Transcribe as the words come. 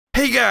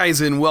Hey guys,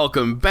 and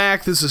welcome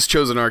back. This is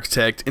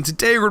ChosenArchitect, and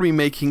today we're going to be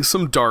making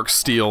some dark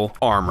steel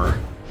armor.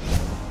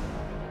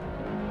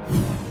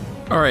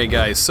 Alright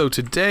guys, so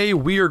today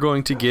we are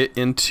going to get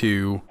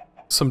into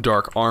some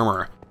dark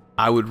armor.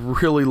 I would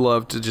really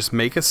love to just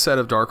make a set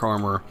of dark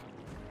armor,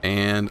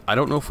 and I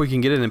don't know if we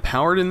can get it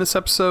empowered in this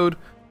episode,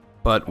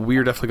 but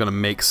we're definitely going to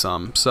make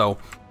some. So,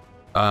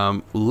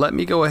 let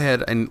me go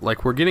ahead and,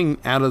 we're getting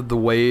out of the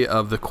way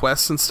of the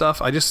quests and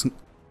stuff.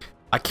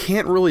 I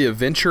can't really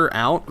venture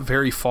out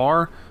very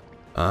far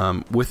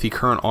with the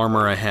current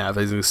armor I have.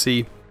 As you can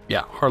see,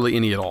 yeah, hardly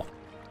any at all.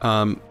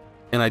 And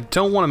I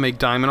don't want to make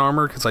diamond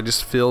armor because I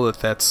just feel that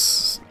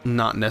that's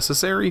not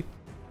necessary.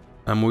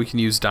 We can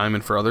use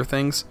diamond for other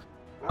things.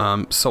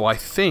 So I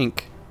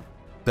think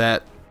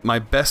that my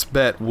best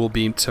bet will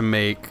be to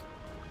make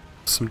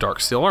some dark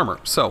steel armor.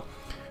 So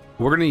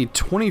we're going to need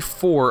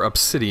 24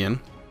 obsidian.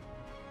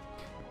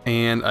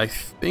 And I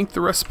think the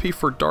recipe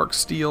for dark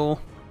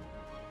steel...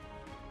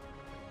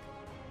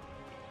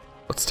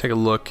 Let's take a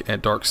look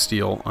at dark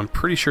steel. I'm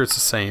pretty sure it's the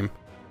same.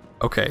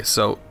 Okay,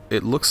 so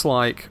it looks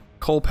like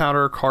coal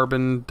powder,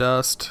 carbon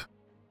dust,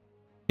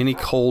 any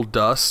coal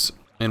dust,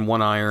 and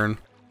 1 iron.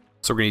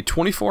 So we're going to need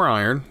 24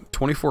 iron,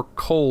 24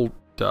 coal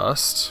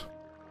dust.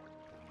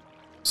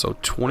 So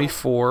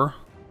 24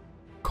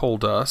 coal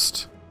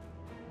dust,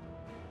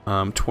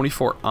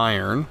 24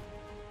 iron.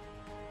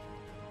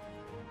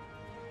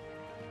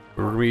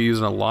 We're going to be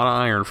using a lot of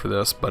iron for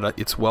this, but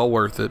it's well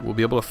worth it. We'll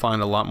be able to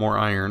find a lot more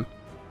iron.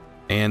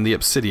 And the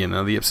obsidian.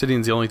 Now the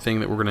obsidian is the only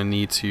thing that we're going to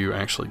need to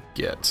actually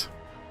get.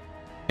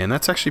 And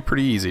that's actually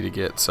pretty easy to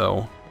get,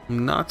 so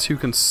I'm not too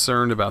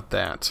concerned about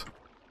that.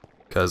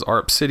 Because our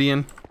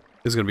obsidian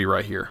is going to be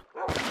right here.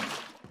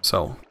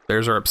 So,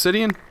 there's our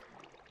obsidian.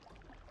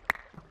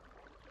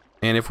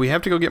 And if we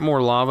have to go get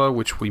more lava,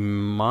 which we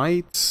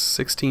might,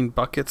 16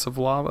 buckets of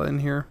lava in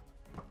here.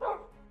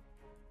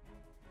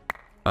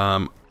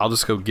 I'll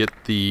just go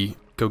get the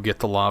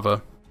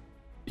lava.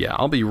 Yeah,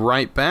 I'll be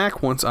right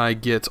back once I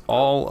get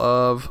all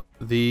of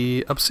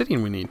the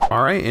obsidian we need.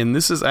 Alright, and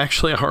this is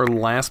actually our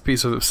last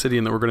piece of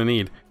obsidian that we're going to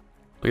need.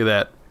 Look at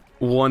that.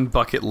 1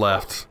 bucket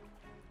left.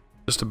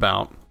 Just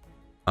about.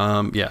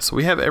 Yeah, so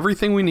we have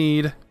everything we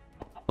need. The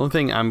only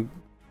thing I'm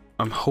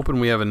hoping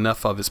we have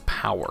enough of is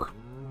power.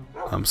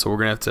 So we're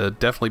going to have to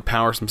definitely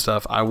power some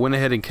stuff. I went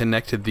ahead and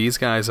connected these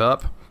guys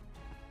up.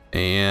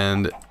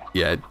 And,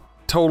 yeah, it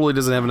totally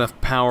doesn't have enough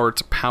power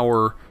to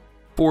power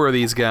 4 of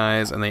these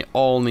guys, and they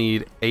all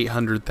need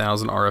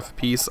 800,000 RF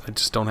apiece. I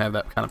just don't have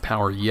that kind of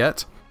power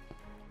yet,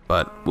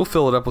 but we'll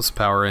fill it up with some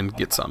power and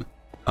get some.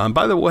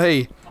 By the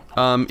way,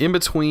 in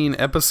between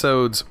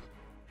episodes,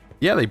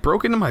 yeah, they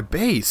broke into my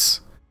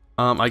base.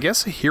 I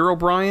guess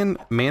Herobrine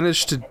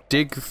managed to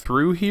dig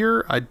through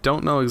here. I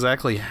don't know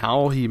exactly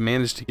how he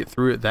managed to get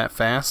through it that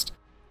fast.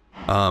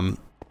 But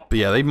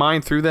yeah, they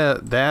mined through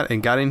that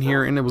and got in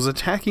here, and it was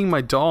attacking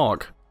my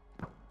dog.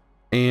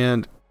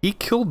 And he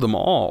killed them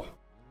all.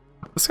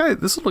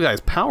 This little guy is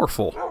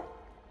powerful.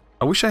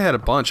 I wish I had a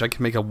bunch. I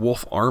could make a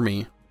wolf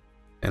army,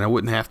 and I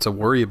wouldn't have to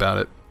worry about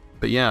it.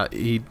 But yeah,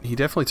 he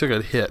definitely took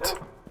a hit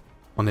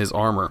on his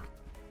armor.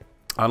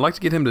 I'd like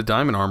to get him to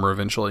diamond armor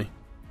eventually.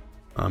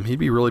 He'd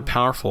be really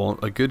powerful,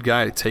 a good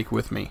guy to take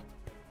with me,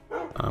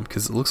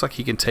 because it looks like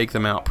he can take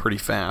them out pretty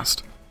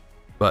fast.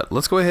 But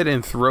let's go ahead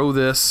and throw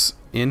this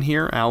in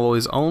here,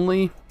 alloys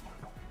only,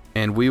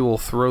 and we will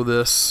throw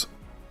this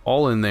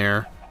all in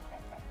there,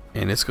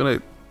 and it's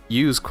gonna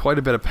use quite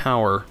a bit of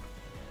power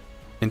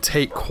and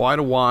take quite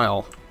a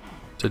while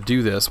to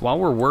do this. While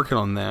we're working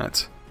on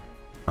that,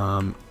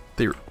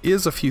 there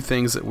is a few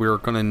things that we're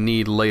going to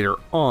need later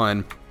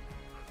on,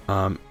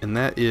 and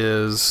that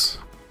is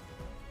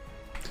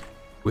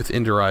with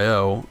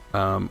Ender.io.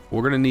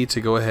 We're going to need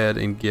to go ahead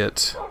and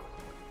get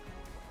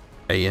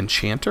a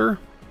enchanter,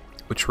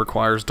 which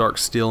requires dark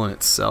steel in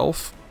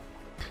itself.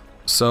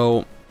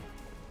 So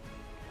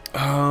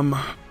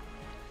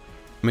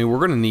I mean, we're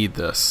going to need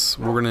this.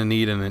 We're going to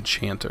need an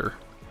enchanter.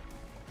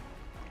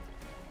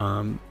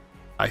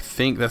 I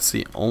think that's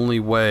the only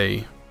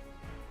way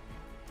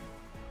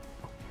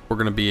we're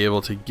going to be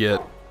able to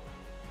get...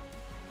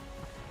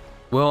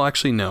 Well,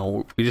 actually,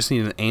 no. We just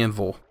need an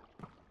anvil.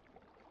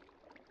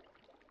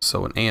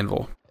 So, an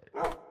anvil.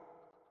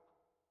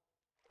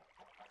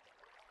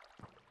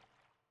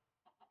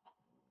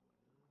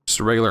 Just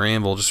a regular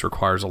anvil just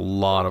requires a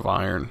lot of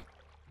iron.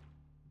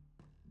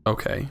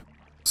 Okay.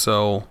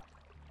 So...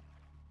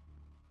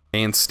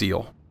 and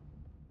steel.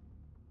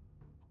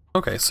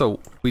 Okay,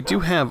 so we do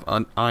have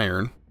an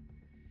iron,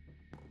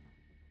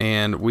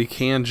 and we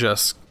can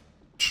just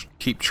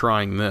keep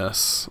trying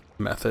this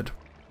method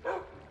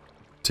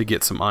to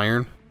get some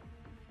iron.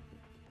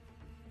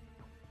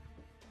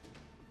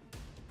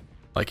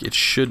 Like, it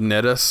should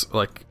net us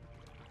like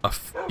a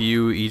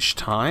few each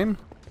time,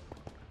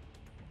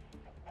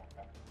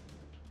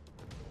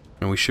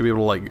 and we should be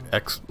able to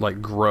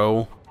like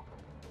grow.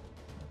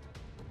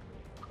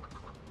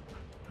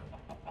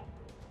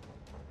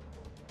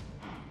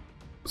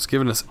 It's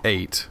given us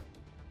 8,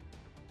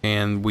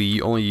 and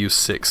we only use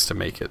 6 to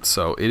make it,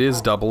 so it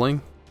is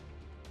doubling.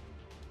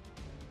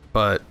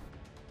 but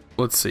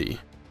let's see.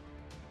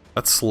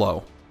 That's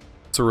slow.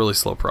 It's a really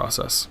slow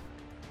process.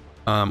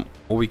 What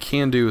we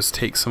can do is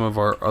take some of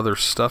our other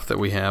stuff that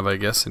we have, I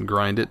guess, and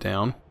grind it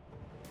down.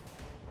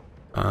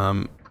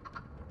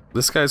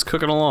 This guy's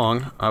cooking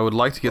along. I would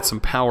like to get some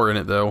power in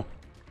it, though.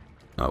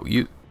 Oh,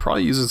 you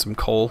probably using some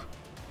coal.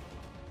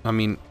 I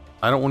mean,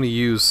 I don't want to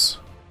use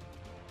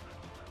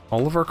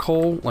all of our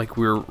coal. Like,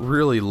 we're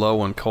really low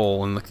on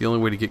coal, and like the only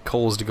way to get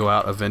coal is to go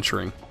out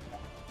adventuring.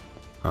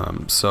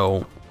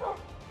 So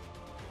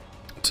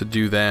to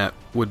do that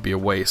would be a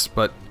waste.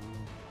 But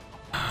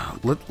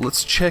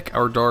let's check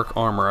our dark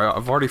armor.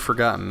 I've already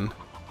forgotten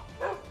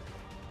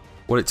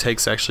what it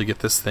takes to actually get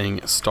this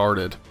thing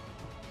started.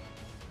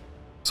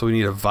 So we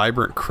need a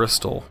vibrant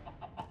crystal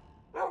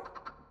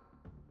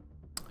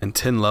and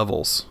 10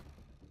 levels.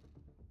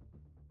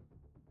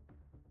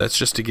 That's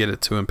just to get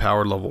it to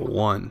empowered level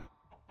 1.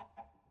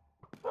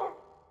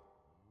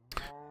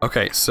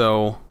 Okay,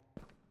 so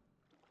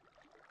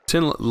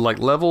 10 like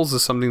levels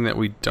is something that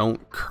we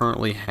don't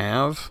currently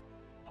have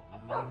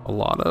a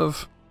lot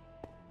of,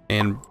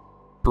 and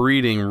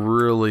breeding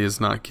really is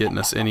not getting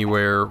us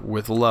anywhere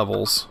with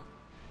levels.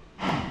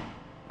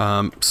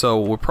 So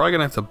we're probably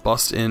gonna have to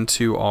bust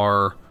into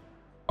our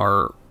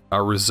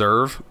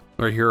reserve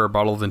right here, our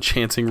bottle of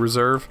enchanting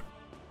reserve,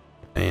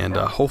 and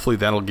hopefully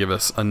that'll give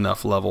us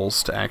enough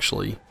levels to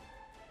actually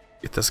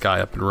get this guy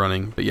up and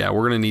running. But yeah,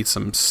 we're gonna need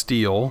some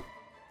steel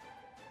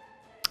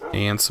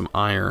and some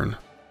iron.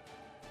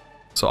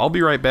 So I'll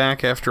be right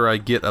back after I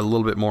get a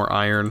little bit more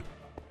iron,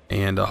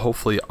 and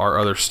hopefully our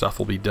other stuff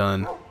will be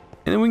done,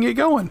 and then we can get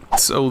going.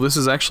 So this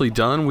is actually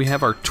done. We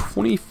have our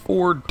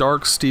 24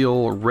 dark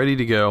steel ready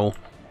to go.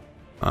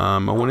 I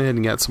went ahead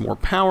and got some more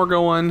power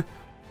going,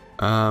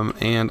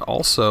 and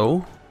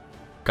also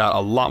got a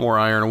lot more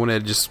iron. I went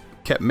ahead and just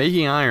kept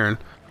making iron,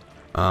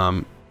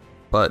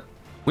 but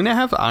we now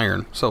have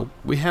iron, so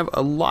we have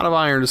a lot of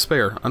iron to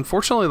spare.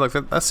 Unfortunately, like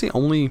that's the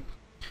only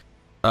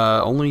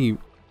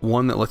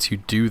one that lets you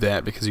do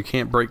that, because you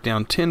can't break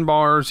down tin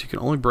bars. You can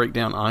only break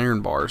down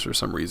iron bars for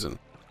some reason.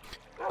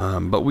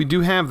 But we do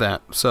have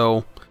that,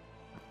 so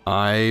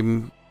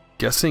I'm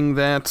guessing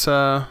that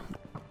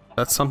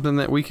that's something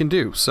that we can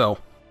do. So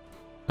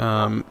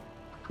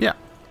yeah,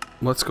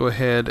 let's go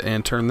ahead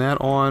and turn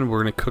that on. We're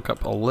gonna cook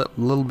up a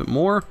little bit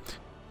more.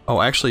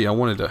 Oh, actually, I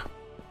wanted to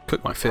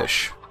cook my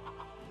fish.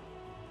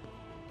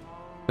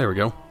 There we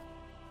go.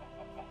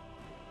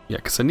 Yeah,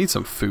 because I need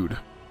some food.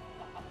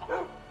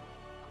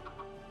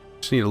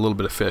 Just need a little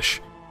bit of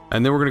fish.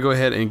 And then we're gonna go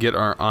ahead and get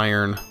our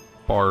iron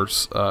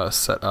bars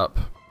set up.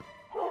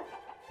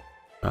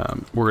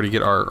 We're gonna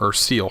get our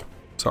steel.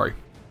 Sorry.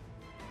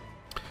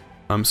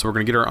 So we're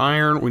gonna get our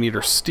iron. We need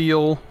our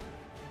steel.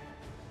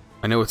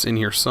 I know it's in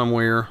here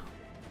somewhere.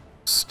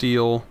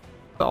 Steel.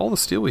 Is that all the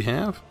steel we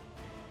have?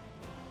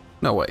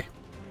 No way.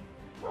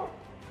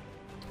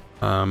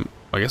 I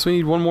guess we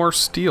need one more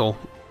steel.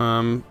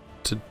 To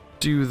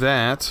do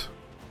that,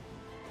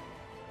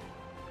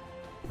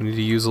 we need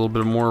to use a little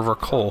bit more of our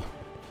coal.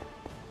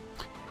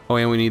 Oh,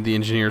 and we need the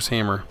engineer's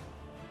hammer.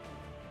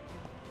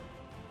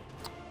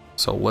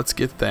 So let's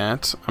get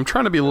that. I'm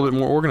trying to be a little bit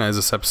more organized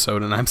this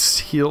episode, and I'm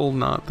still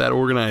not that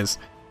organized.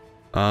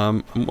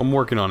 I'm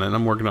working on it.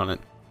 I'm working on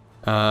it.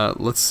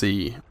 Let's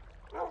see.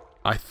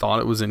 I thought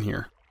it was in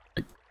here.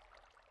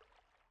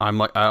 I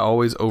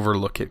always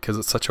overlook it because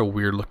it's such a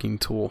weird looking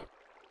tool.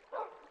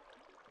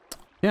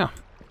 Yeah.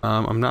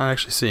 I'm not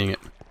actually seeing it.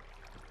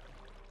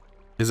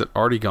 Is it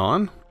already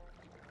gone?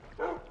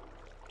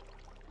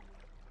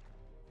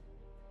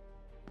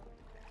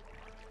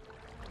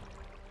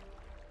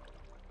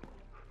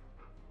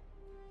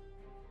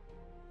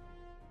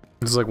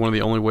 This is like one of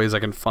the only ways I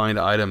can find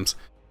items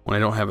when I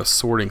don't have a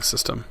sorting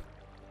system.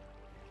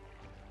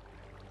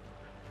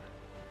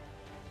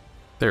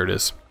 There it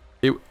is.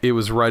 It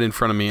was right in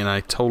front of me and I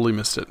totally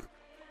missed it.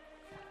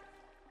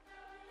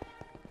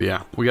 But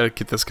yeah, we gotta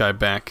get this guy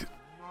back.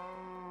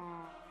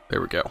 There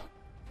we go.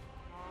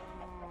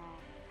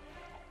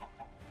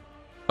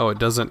 Oh, it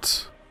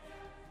doesn't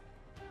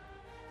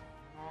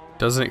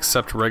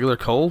accept regular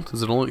coal?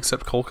 Does it only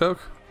accept coal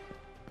coke?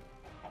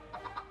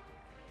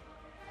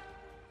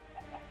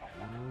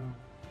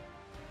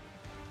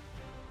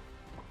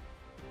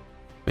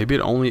 Maybe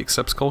it only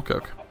accepts coal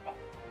coke.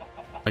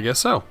 I guess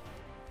so.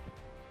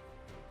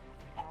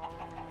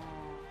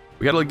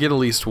 We gotta get at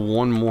least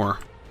one more,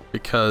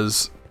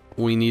 because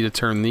we need to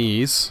turn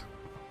these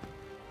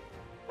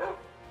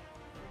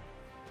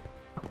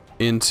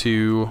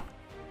into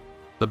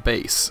the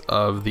base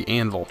of the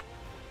anvil.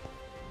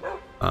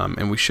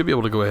 And we should be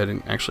able to go ahead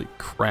and actually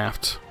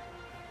craft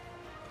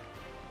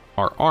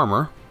our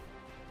armor.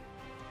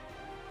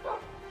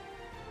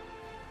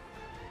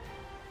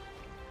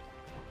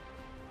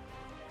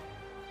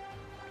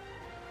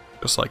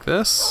 Just like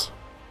this.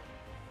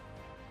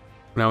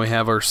 Now we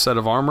have our set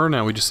of armor.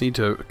 Now we just need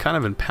to kind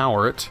of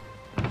empower it.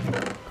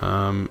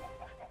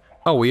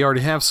 Oh, we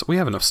already have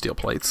enough steel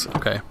plates.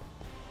 Okay.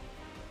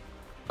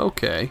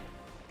 Okay.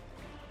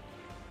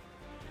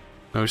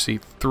 Now we see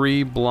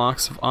 3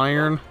 blocks of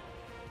iron.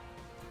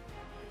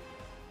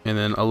 And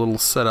then a little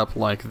setup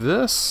like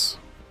this.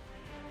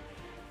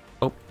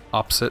 Oh,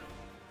 opposite.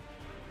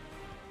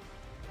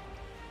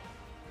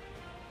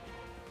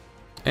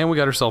 And we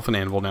got ourselves an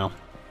anvil now.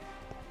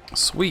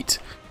 Sweet.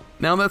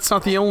 Now that's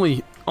not the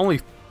only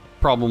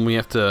problem we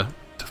have to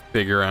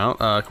figure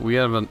out. We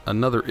have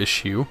another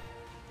issue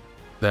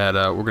that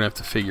we're going to have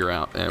to figure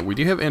out. And we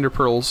do have ender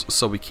pearls,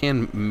 so we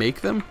can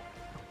make them.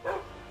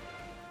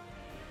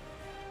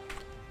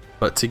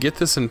 But to get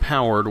this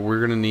empowered, we're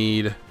going to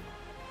need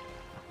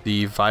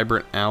the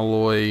vibrant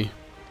alloy,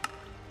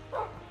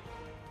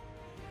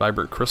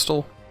 vibrant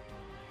crystal,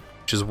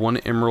 which is 1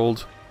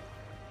 emerald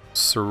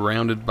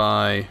surrounded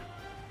by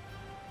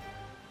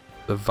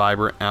the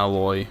vibrant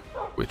alloy,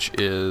 which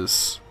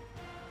is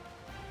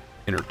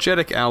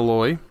energetic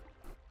alloy.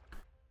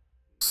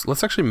 So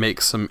let's actually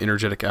make some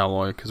energetic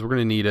alloy because we're going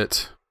to need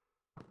it.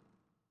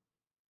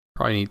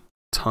 Probably need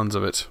tons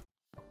of it.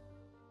 I'm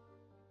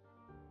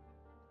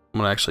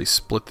going to actually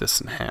split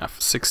this in half.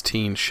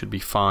 16 should be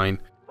fine,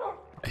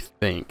 I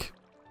think.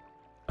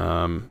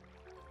 I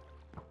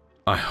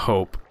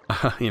hope.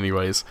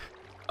 Anyways.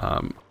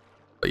 But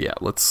yeah,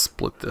 let's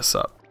split this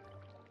up.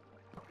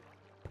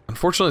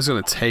 Unfortunately, it's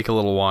going to take a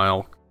little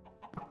while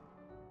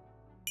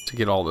to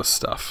get all this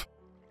stuff.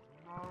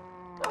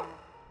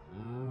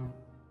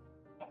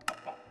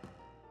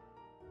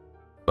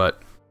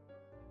 But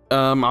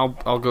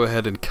I'll go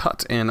ahead and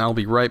cut, and I'll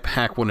be right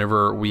back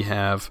whenever we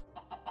have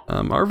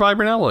our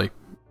vibrant alloy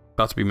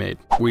about to be made.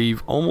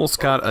 We've almost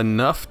got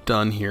enough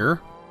done here.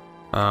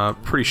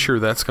 Pretty sure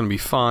that's going to be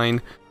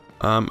fine.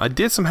 I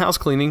did some house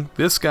cleaning.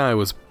 This guy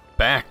was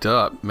backed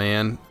up,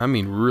 man. I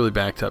mean, really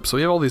backed up. So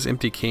we have all these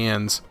empty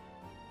cans.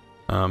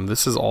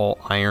 This is all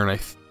iron, I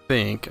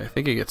think. I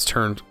think it gets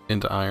turned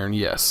into iron,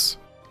 yes.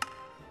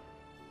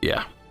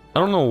 Yeah. I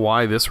don't know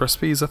why this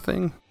recipe is a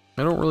thing.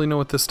 I don't really know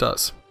what this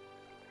does.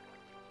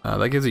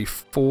 That gives you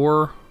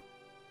 4.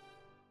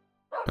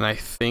 And I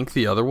think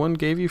the other one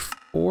gave you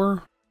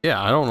 4?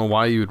 Yeah, I don't know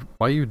why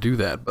you'd do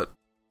that, but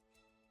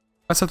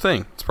that's a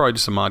thing. It's probably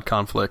just a mod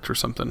conflict or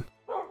something.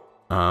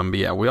 But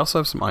yeah, we also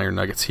have some iron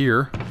nuggets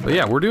here. But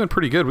yeah, we're doing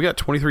pretty good. We got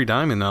 23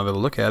 diamond now that I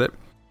look at it.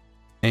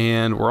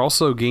 And we're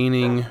also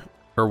gaining,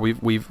 or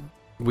we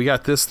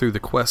got this through the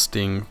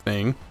questing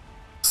thing.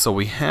 So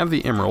we have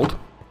the emerald.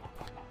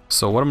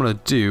 So what I'm gonna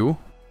do,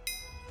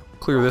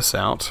 clear this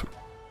out,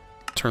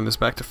 turn this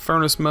back to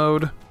furnace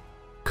mode,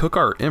 cook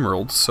our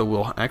emeralds, so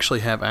we'll actually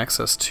have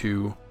access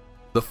to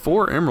the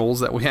 4 emeralds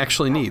that we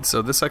actually need.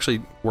 So this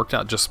actually worked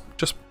out just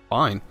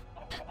fine.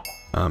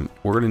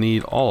 We're gonna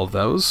need all of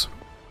those,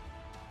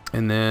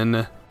 and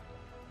then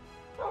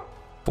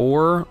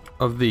 4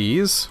 of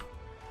these,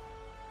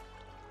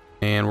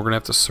 and we're gonna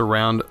have to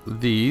surround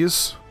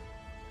these.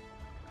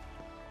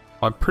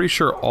 I'm pretty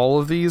sure all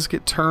of these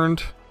get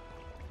turned.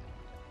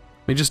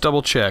 Let me just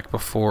double check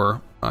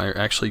before I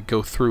actually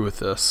go through with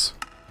this.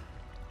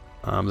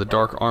 The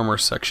dark armor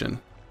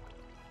section.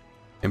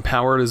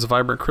 Empowered is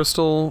vibrant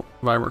crystal,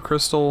 vibrant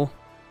crystal,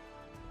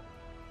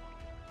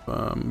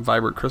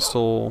 vibrant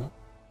crystal,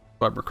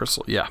 vibrant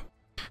crystal. Yeah,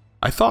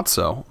 I thought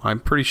so. I'm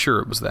pretty sure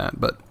it was that,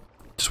 but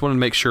just wanted to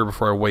make sure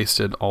before I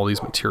wasted all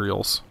these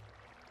materials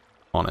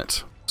on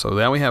it. So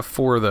now we have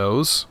 4 of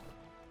those,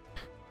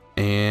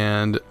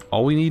 and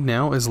all we need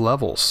now is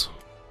levels.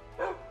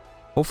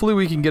 Hopefully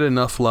we can get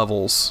enough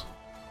levels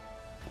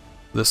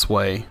this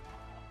way.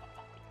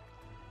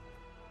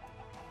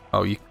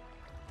 Oh, you...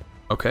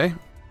 Okay.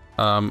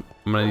 I'm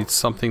gonna need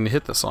something to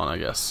hit this on, I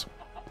guess.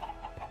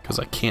 Because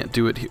I can't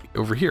do it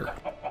over here.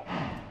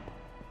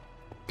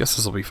 Guess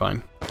this will be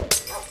fine.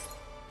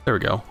 There we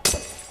go.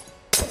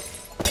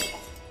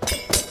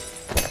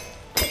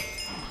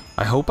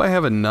 I hope I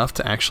have enough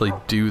to actually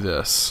do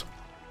this.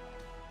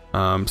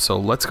 So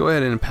let's go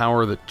ahead and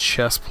empower the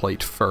chest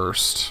plate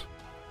first.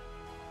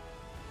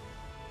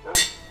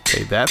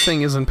 Okay, that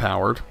thing is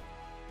empowered.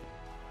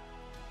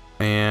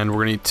 And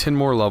we're gonna need 10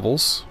 more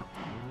levels.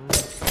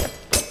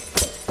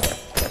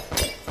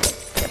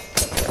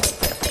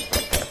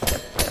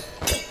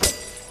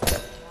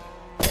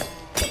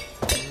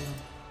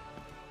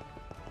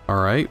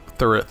 Alright,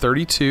 they're at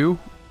 32.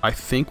 I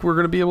think we're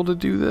gonna be able to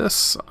do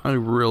this. I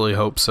really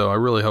hope so. I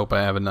really hope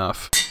I have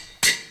enough.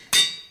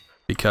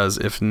 Because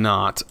if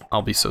not,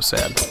 I'll be so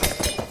sad.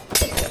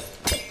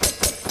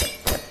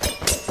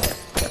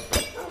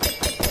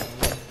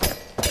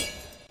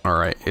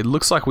 Alright, it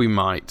looks like we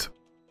might.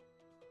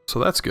 So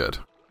that's good.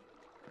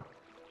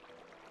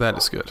 That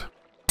is good.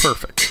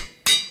 Perfect.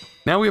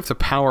 Now we have to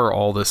power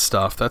all this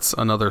stuff. That's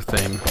another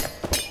thing.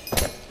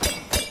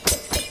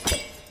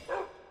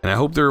 And I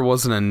hope there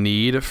wasn't a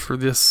need for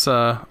this,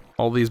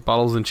 all these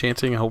bottles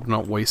enchanting. I hope I'm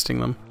not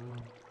wasting them.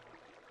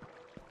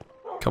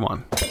 Come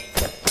on.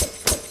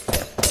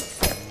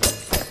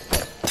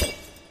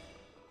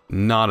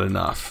 Not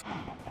enough.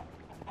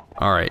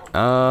 Alright,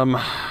 how am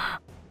I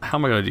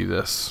gonna do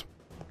this?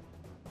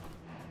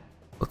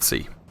 Let's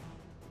see.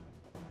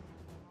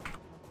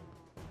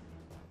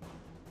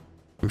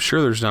 I'm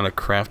sure there's not a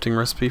crafting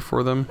recipe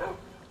for them.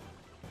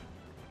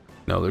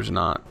 No, there's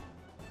not.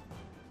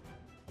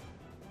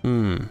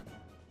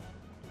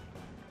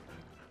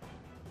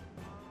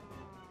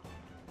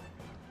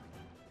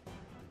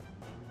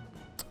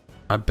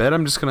 I bet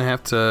I'm just gonna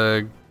have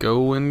to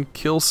go and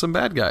kill some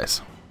bad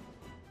guys.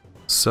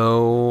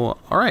 So,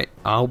 alright,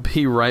 I'll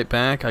be right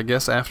back, I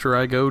guess, after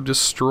I go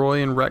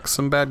destroy and wreck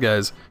some bad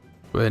guys.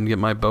 Go ahead and get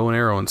my bow and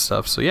arrow and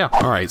stuff, so yeah.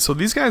 Alright, so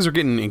these guys are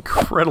getting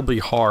incredibly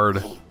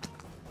hard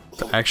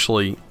to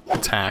actually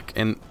attack,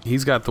 and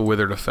he's got the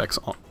withered effects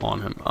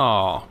on him.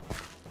 Oh,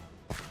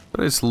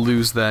 did I just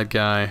lose that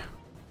guy?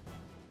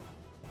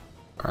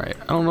 Alright,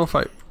 I don't know if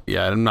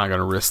yeah, I'm not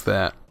gonna risk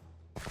that.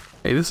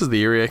 Hey, this is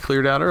the area I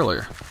cleared out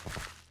earlier.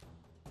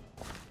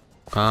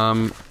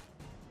 Man,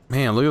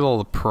 look at all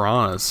the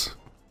piranhas.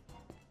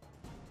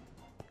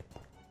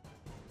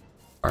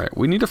 Alright,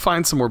 we need to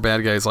find some more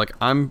bad guys. Like,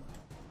 I'm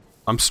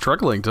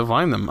struggling to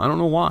find them. I don't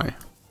know why.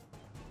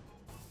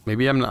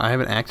 Maybe I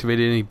haven't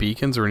activated any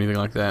beacons or anything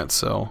like that,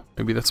 so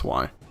maybe that's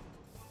why.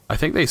 I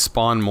think they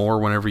spawn more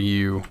whenever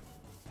you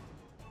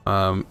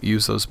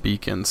use those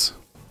beacons.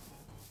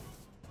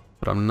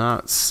 But I'm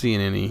not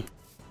seeing any.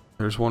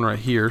 There's one right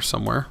here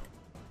somewhere.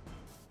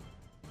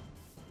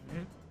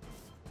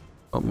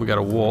 Oh, we got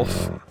a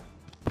wolf.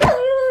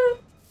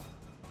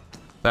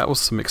 That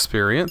was some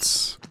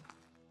experience.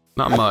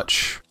 Not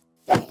much.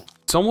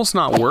 It's almost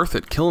not worth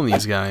it killing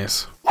these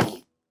guys.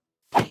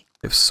 They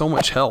have so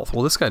much health.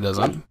 Well, this guy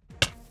doesn't.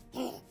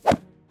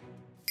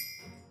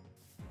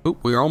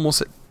 Oop, we're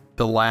almost at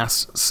the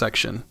last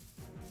section.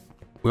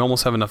 We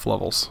almost have enough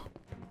levels.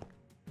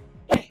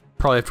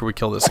 Probably after we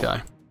kill this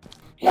guy.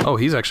 Oh,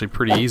 he's actually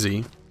pretty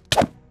easy.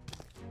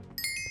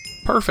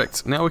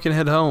 Perfect. Now we can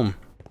head home.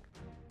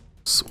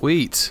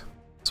 Sweet.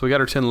 So we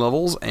got our 10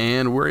 levels,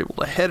 and we're able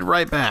to head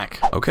right back.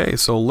 Okay,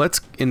 so let's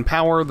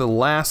empower the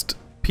last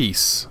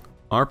piece.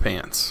 Our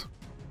pants.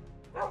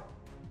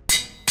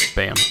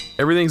 Bam.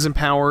 Everything's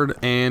empowered,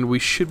 and we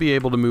should be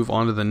able to move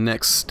on to the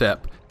next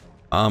step.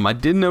 I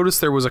did notice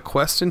there was a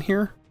quest in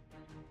here.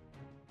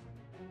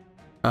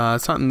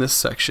 It's not in this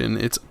section.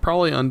 It's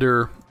probably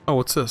under... Oh,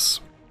 what's this?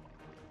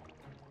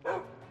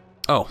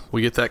 Oh,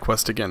 we get that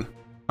quest again.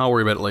 I'll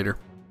worry about it later.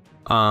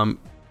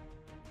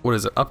 What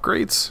is it?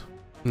 Upgrades?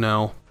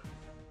 No.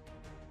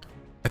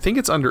 I think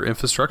it's under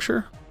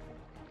infrastructure.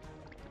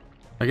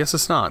 I guess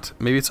it's not.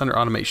 Maybe it's under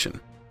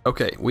automation.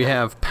 Okay, we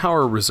have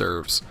power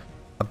reserves.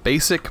 A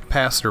basic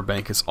capacitor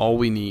bank is all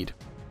we need.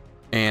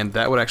 And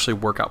that would actually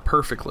work out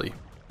perfectly.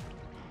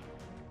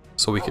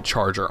 So we could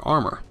charge our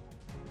armor.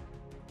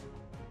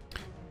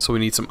 So we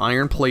need some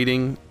iron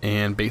plating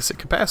and basic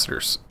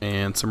capacitors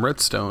and some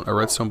redstone, a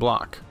redstone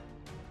block.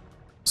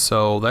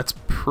 So that's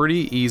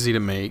pretty easy to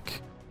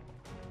make.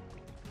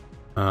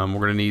 We're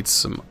gonna need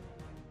some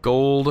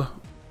gold.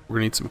 We're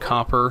gonna need some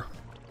copper.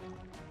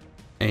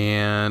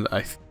 And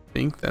I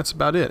think that's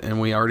about it. And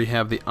we already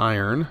have the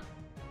iron.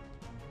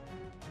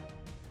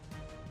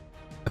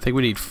 I think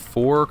we need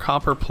 4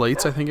 copper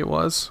plates, I think it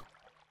was.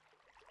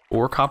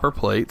 4 copper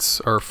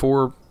plates, or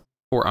 4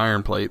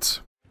 iron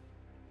plates.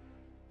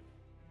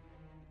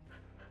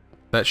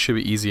 That should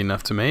be easy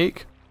enough to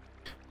make.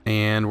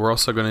 And we're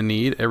also going to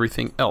need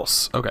everything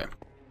else. Okay.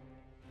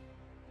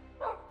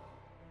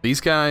 These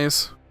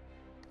guys.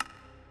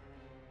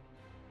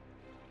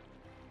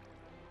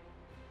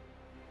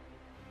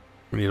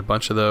 We need a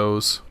bunch of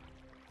those.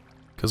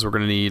 Because we're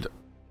going to need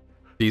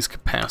these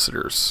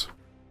capacitors.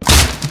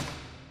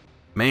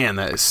 Man,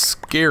 that is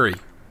scary.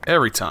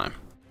 Every time.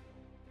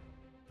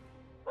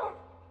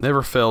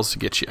 Never fails to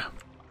get you.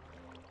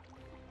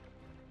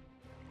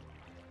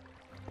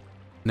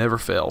 Never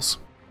fails.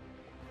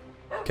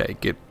 Okay,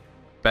 get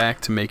back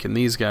to making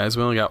these guys.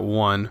 We only got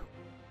 1.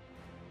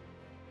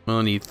 We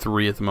only need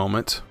 3 at the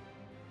moment.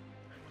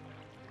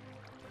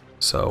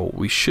 So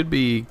we should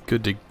be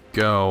good to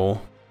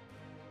go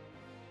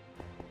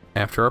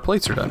after our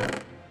plates are done.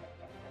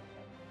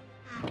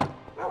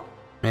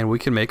 And we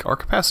can make our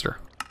capacitor.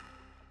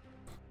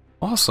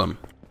 Awesome.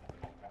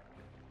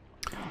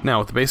 Now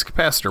with the base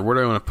capacitor, where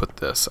do I want to put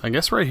this? I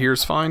guess right here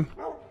is fine.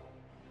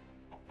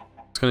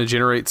 It's going to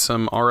generate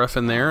some RF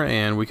in there,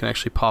 and we can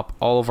actually pop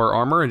all of our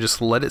armor and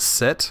just let it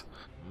sit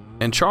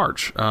and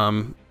charge.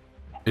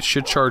 It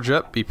should charge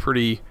up, be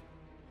pretty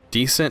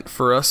decent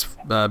for us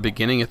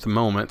beginning at the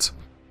moment.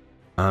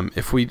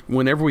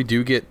 Whenever we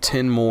do get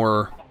 10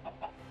 more,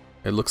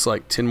 it looks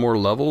like 10 more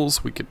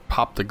levels, we could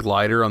pop the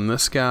glider on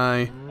this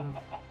guy.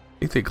 I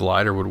think the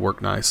glider would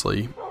work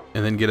nicely.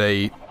 And then get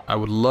I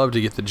would love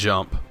to get the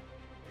jump.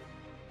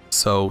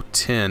 So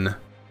 10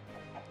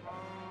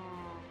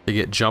 to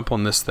get jump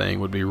on this thing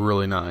would be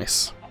really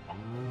nice.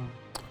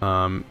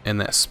 And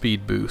that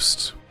speed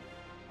boost.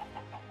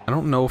 I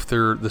don't know if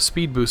the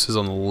speed boost is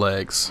on the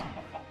legs,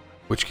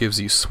 which gives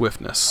you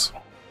swiftness.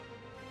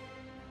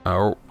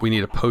 Or we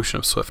need a potion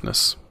of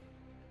swiftness.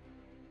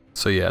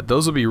 So yeah,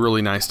 those would be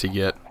really nice to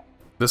get.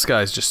 This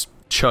guy's just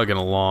chugging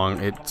along.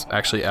 It's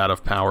actually out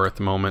of power at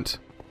the moment.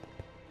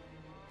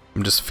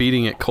 I'm just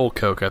feeding it coal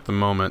coke at the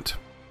moment.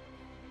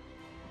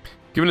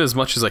 Giving it as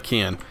much as I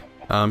can,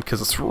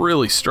 because it's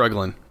really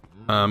struggling.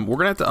 We're going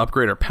to have to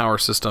upgrade our power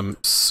system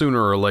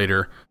sooner or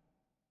later.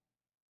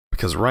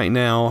 Because right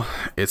now,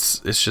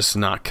 it's just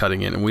not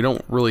cutting it, and we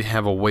don't really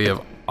have a way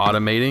of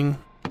automating.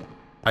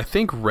 I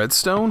think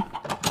redstone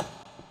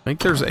I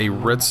think there's a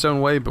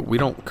redstone way, but we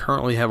don't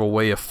currently have a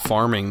way of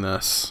farming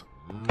this.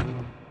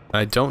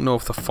 I don't know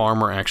if the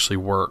farmer actually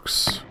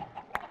works.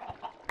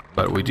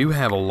 But we do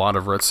have a lot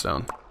of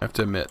redstone, I have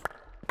to admit.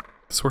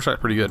 This works out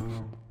pretty good.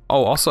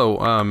 Oh, also,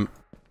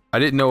 I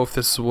didn't know if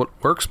this is what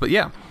works, but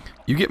yeah.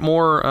 You get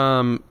more,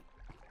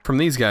 from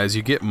these guys,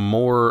 you get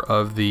more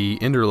of the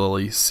ender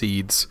lily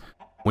seeds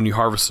when you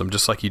harvest them,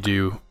 just like you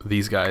do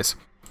these guys.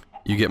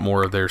 You get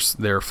more of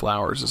their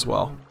flowers as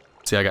well.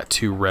 See, I got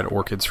 2 red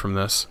orchids from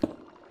this.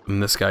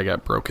 And this guy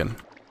got broken.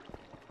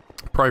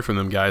 Probably from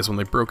them guys when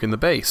they broke in the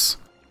base.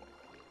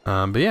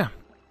 But yeah,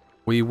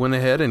 we went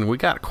ahead and we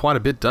got quite a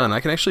bit done. I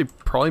can actually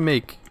probably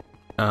make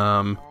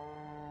the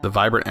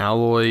vibrant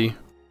alloy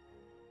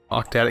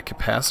octatic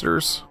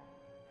capacitors.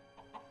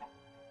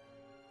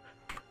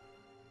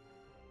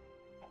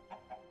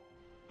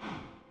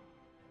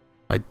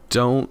 I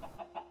don't...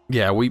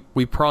 Yeah, we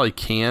probably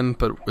can,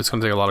 but it's going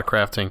to take a lot of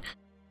crafting.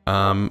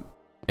 And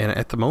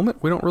at the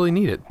moment, we don't really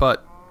need it.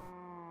 But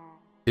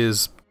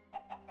is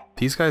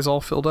these guys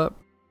all filled up?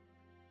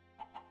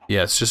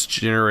 Yeah, it's just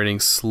generating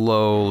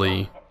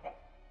slowly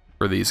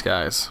for these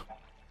guys.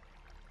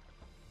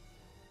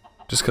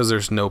 Just because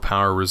there's no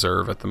power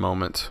reserve at the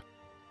moment.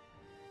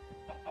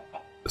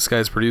 This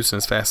guy's producing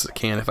as fast as it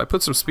can. If I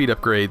put some speed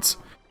upgrades,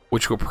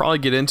 which we'll probably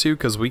get into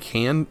because we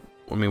can,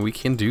 I mean, we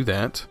can do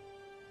that.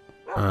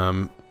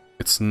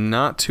 It's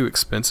not too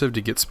expensive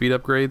to get speed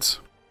upgrades.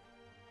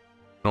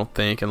 I don't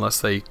think,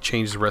 unless they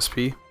change the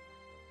recipe.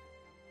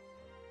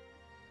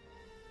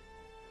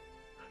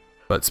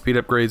 But speed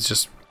upgrades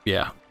just,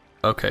 yeah.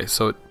 Okay,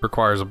 so it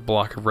requires a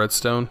block of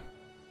redstone.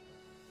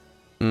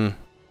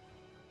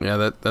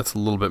 Yeah, that's a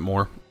little bit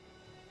more.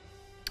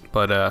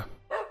 But, yeah,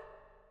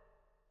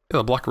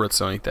 the block of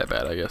redstone ain't that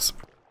bad, I guess.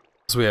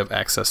 Because we have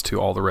access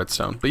to all the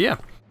redstone. But yeah,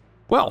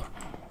 well,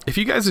 if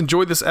you guys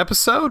enjoyed this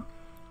episode,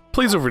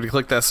 please don't forget to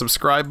click that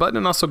subscribe button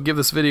and also give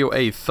this video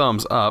a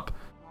thumbs up.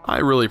 I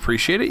really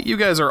appreciate it. You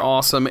guys are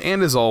awesome,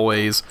 and as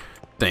always,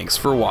 thanks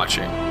for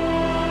watching.